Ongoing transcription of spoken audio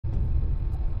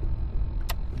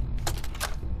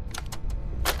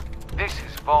This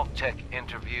is Vault Tech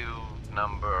interview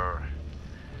number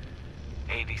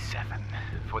 87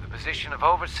 for the position of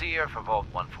Overseer for Vault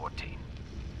 114.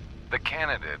 The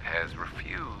candidate has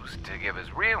refused to give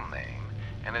his real name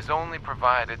and has only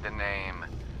provided the name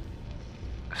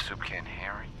Soup Can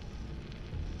Harry.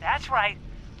 That's right.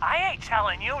 I ain't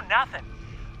telling you nothing.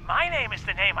 My name is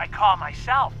the name I call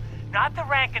myself, not the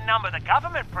rank and number the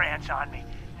government brands on me.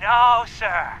 No,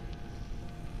 sir.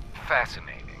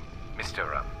 Fascinating.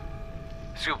 Mr.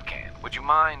 Soup Can, would you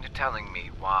mind telling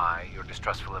me why you're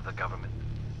distrustful of the government?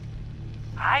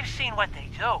 I've seen what they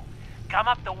do. Gum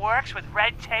up the works with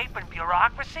red tape and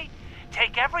bureaucracy,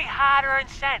 take every hard-earned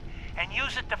cent and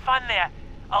use it to fund their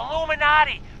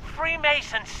Illuminati,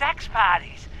 Freemason sex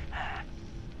parties.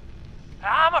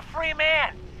 I'm a free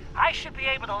man. I should be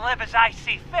able to live as I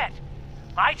see fit.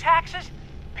 My taxes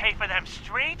pay for them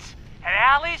streets and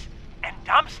alleys and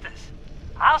dumpsters.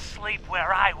 I'll sleep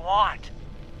where I want.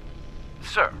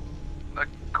 Sir,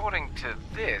 according to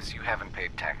this, you haven't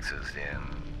paid taxes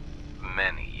in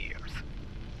many years.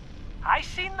 I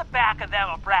seen the back of them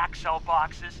Abraxo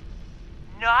boxes.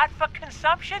 Not for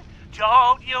consumption?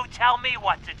 Don't you tell me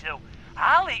what to do.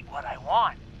 I'll eat what I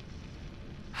want.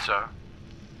 Sir,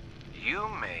 you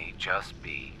may just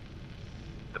be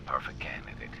the perfect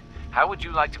candidate. How would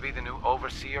you like to be the new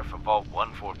Overseer for Vault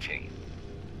 114?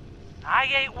 I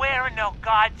ain't wearing no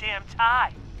goddamn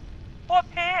tie. Or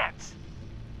pants.